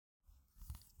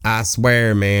I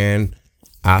swear, man.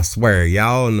 I swear.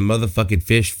 Y'all in the motherfucking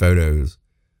fish photos.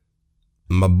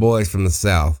 My boys from the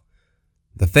South.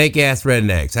 The fake ass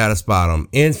rednecks, how to spot them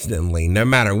instantly, no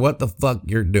matter what the fuck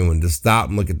you're doing. Just stop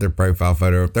and look at their profile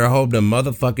photo. If they're holding a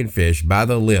motherfucking fish by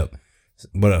the lip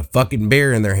with a fucking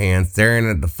beer in their hand, staring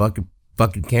at the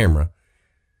fucking camera,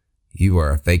 you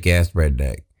are a fake ass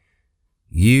redneck.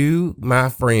 You, my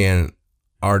friend,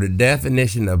 are the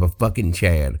definition of a fucking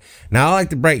Chad. Now, I like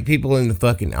to break people into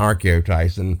fucking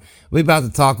archetypes, and we about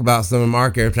to talk about some of them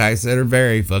archetypes that are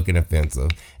very fucking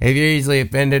offensive. If you're easily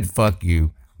offended, fuck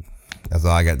you. That's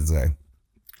all I got to say.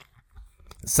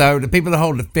 So, the people that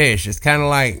hold the fish, it's kind of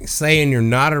like saying you're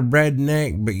not a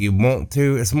redneck, but you want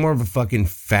to. It's more of a fucking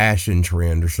fashion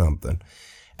trend or something.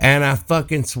 And I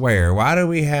fucking swear, why do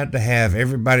we have to have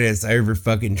everybody that's over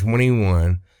fucking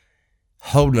 21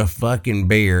 holding a fucking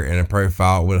beer in a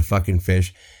profile with a fucking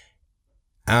fish?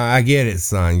 I get it,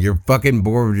 son. You're fucking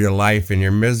bored with your life and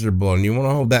you're miserable and you want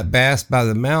to hold that bass by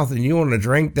the mouth and you want to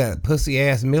drink that pussy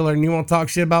ass Miller and you want to talk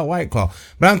shit about White Claw.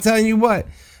 But I'm telling you what,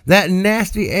 that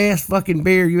nasty ass fucking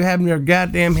beer you have in your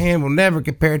goddamn hand will never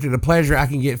compare to the pleasure I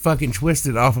can get fucking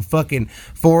twisted off of fucking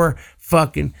 4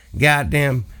 fucking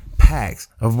goddamn packs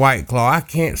of White Claw. I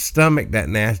can't stomach that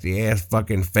nasty ass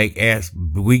fucking fake ass,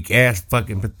 weak ass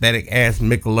fucking pathetic ass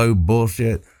Michelob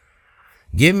bullshit.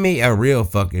 Give me a real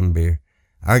fucking beer.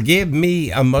 Or give me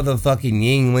a motherfucking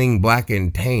Yingling Black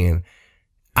and Tan.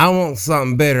 I want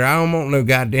something better. I don't want no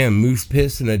goddamn moose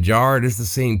piss in a jar just to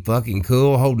seem fucking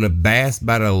cool. Holding a bass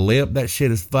by the lip. That shit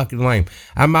is fucking lame.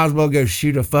 I might as well go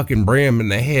shoot a fucking brim in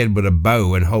the head with a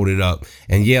bow and hold it up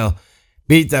and yell,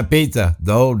 "Pizza, pizza,"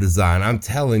 the old design. I'm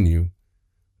telling you.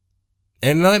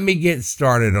 And let me get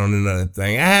started on another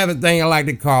thing. I have a thing I like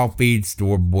to call feed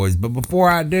store boys. But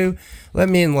before I do, let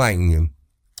me enlighten you.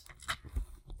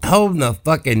 Holding a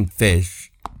fucking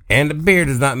fish and a beer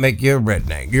does not make you a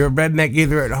redneck. You're a redneck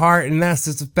either at heart, and that's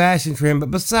just a fashion trend.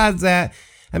 But besides that,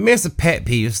 I mean, it's a pet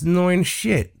peeve. It's annoying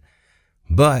shit.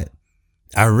 But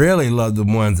I really love the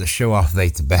ones that show off their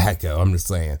tobacco. I'm just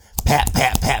saying. Pat,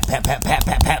 pat, pat, pat, pat, pat,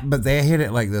 pat, pat. But they hit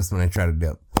it like this when they try to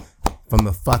dip. From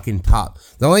the fucking top.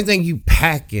 The only thing you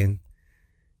packing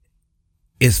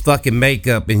is fucking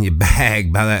makeup in your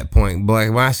bag by that point.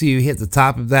 Boy, when I see you hit the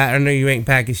top of that, I know you ain't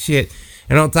packing shit.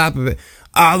 And on top of it,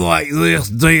 I like this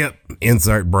dip.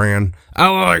 Insert brand. I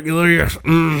like this.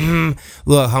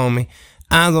 Look, homie,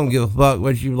 I don't give a fuck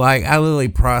what you like. I literally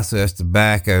process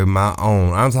tobacco my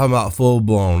own. I'm talking about full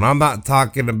blown. I'm not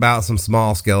talking about some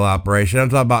small scale operation. I'm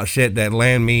talking about shit that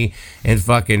land me in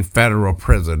fucking federal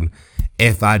prison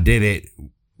if I did it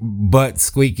butt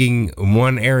squeaking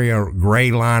one area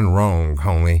gray line wrong,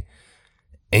 homie.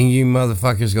 And you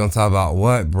motherfuckers gonna talk about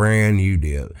what brand you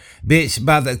did. Bitch,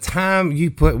 by the time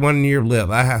you put one in your lip,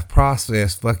 I have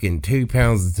processed fucking 2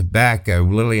 pounds of tobacco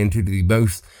literally into the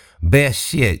most best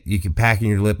shit you can pack in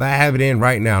your lip. I have it in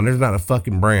right now, and there's not a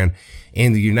fucking brand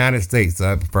in the United States that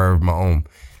I prefer of my own.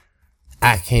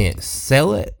 I can't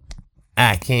sell it.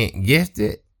 I can't gift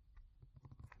it.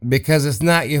 Because it's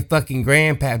not your fucking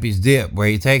grandpappy's dip where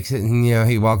he takes it and, you know,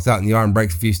 he walks out in the yard and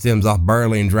breaks a few stems off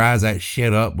burley and dries that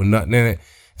shit up with nothing in it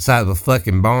inside of a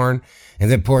fucking barn and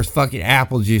then pours fucking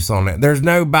apple juice on it. There's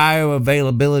no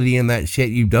bioavailability in that shit,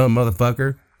 you dumb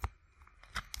motherfucker.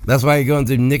 That's why you're going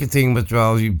through nicotine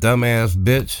withdrawals, you dumbass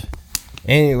bitch.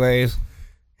 Anyways,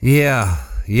 yeah,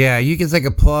 you can take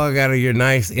a plug out of your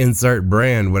nice insert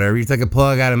brand, whatever. You take a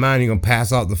plug out of mine, you're going to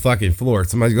pass off the fucking floor.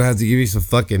 Somebody's going to have to give you some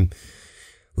fucking...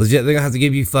 Legit, they're gonna have to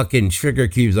give you fucking sugar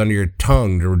cubes under your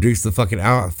tongue to reduce the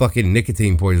fucking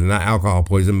nicotine poison, not alcohol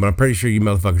poison, but I'm pretty sure you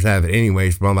motherfuckers have it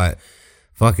anyways from all that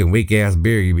fucking weak ass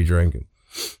beer you be drinking.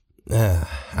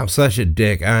 I'm such a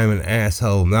dick. I'm an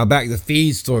asshole. Now back to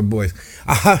feed store boys.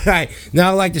 Alright, now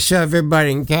I like to shove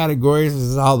everybody in categories. This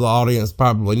is all the audience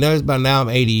probably knows by now. I'm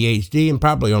ADHD and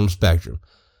probably on the spectrum.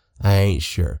 I ain't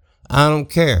sure. I don't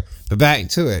care. But back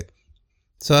to it.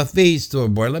 So a feed store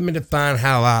boy, let me define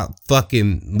how I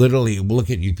fucking literally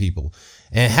look at you people.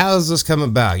 And how does this come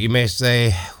about? You may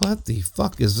say, what the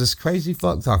fuck is this crazy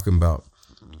fuck talking about?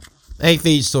 Hey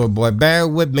feed store boy, bear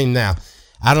with me now.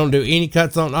 I don't do any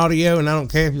cuts on audio and I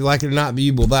don't care if you like it or not, but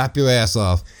you will lap your ass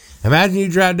off. Imagine you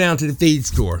drive down to the feed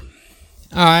store.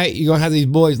 Alright, you're gonna have these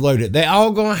boys loaded. They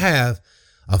all gonna have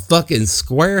a fucking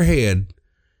square head,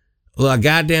 a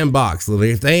goddamn box.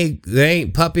 If they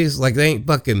ain't puppies, like they ain't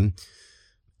fucking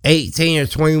 18 or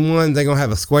 21, they're going to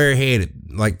have a square head at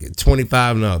like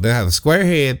 25 and up. They'll have a square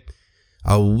head,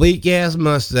 a weak ass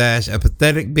mustache, a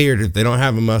pathetic beard if they don't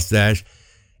have a mustache,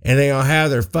 and they're going to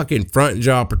have their fucking front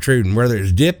jaw protruding, whether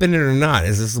it's dipping it or not.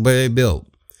 It's just the way they built.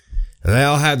 And they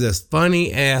all have this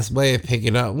funny ass way of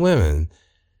picking up women.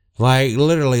 Like,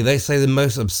 literally, they say the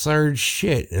most absurd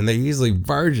shit, and they're usually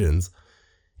virgins.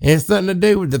 And it's nothing to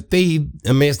do with the feed.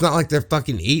 I mean, it's not like they're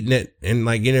fucking eating it and,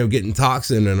 like, you know, getting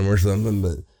toxin in them or something,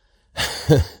 but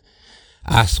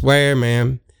I swear,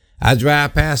 man, I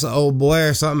drive past an old boy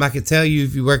or something, I could tell you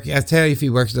if you work, I tell you if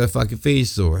he works at a fucking feed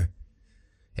store.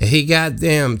 If he got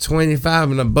them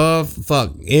 25 and above,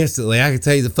 fuck, instantly, I can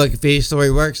tell you the fucking feed store he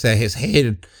works at, his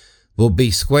head will be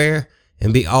square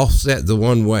and be offset the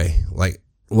one way, like,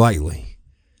 lightly.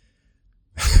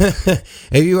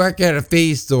 If you work at a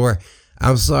feed store,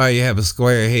 I'm sorry you have a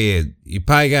square head. You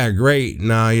probably got a great,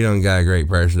 no, you don't got a great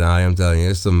personality. I'm telling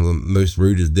you, it's some of the most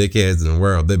rudest dickheads in the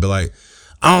world. They'd be like,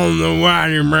 I don't know why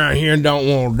you're around here and don't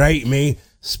want to date me.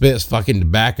 Spits fucking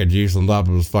tobacco juice on top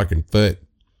of his fucking foot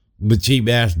with cheap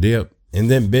ass dip.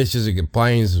 And then bitches that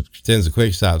complains, pretends the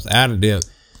quick stops out of dip.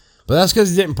 But that's because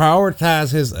he didn't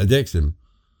prioritize his addiction.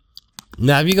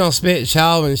 Now, if you're going to spit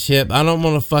showmanship, I don't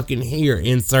want to fucking hear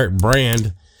insert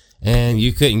brand and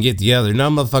you couldn't get the other. No,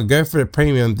 motherfucker, go for the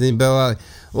premium. Then be like,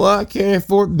 well, I can't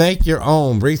afford to make your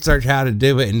own. Research how to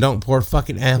do it and don't pour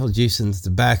fucking apple juice in the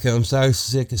tobacco. I'm so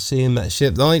sick of seeing that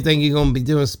shit. The only thing you're going to be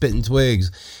doing is spitting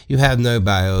twigs. You have no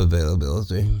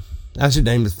bioavailability. I should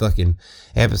name this fucking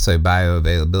episode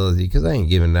bioavailability because I ain't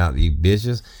giving it out to you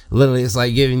bitches. Literally, it's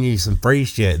like giving you some free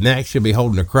shit. Next, should be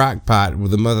holding a crock pot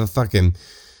with a motherfucking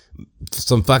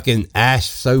some fucking ash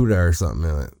soda or something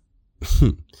in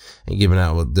it. Ain't giving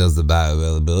out what does the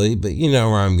bioavailability, but you know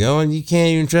where I'm going. You can't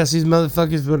even trust these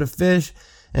motherfuckers with a fish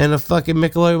and a fucking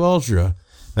Michelob Ultra.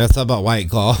 Let's talk about White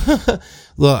Claw.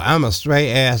 Look, I'm a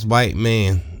straight ass white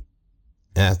man,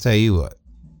 and I tell you what,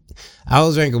 I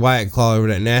was drinking White Claw over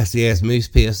that nasty ass moose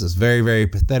piss that's very, very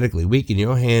pathetically weak in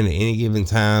your hand at any given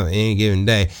time, any given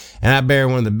day, and I bear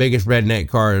one of the biggest redneck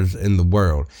cars in the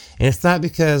world. And it's not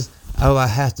because, oh, I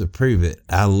have to prove it.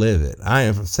 I live it. I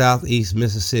am from Southeast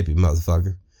Mississippi,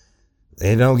 motherfucker.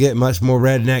 It don't get much more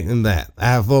redneck than that. I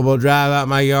have full-blown drive out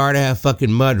my yard. I have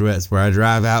fucking mud ruts where I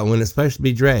drive out when it's supposed to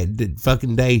be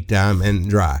fucking daytime and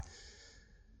dry.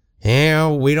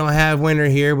 And we don't have winter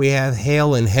here. We have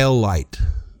hail and hell light.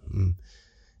 And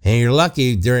you're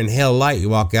lucky during hell light you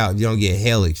walk out and you don't get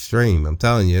hell extreme. I'm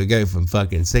telling you, it'll go from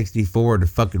fucking 64 to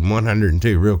fucking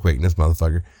 102 real quick in this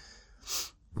motherfucker.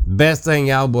 Best thing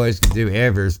y'all boys can do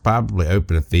ever is probably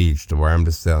open a feed store. I'm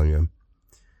just telling you.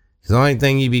 Because the only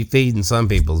thing you be feeding some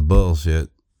people is bullshit.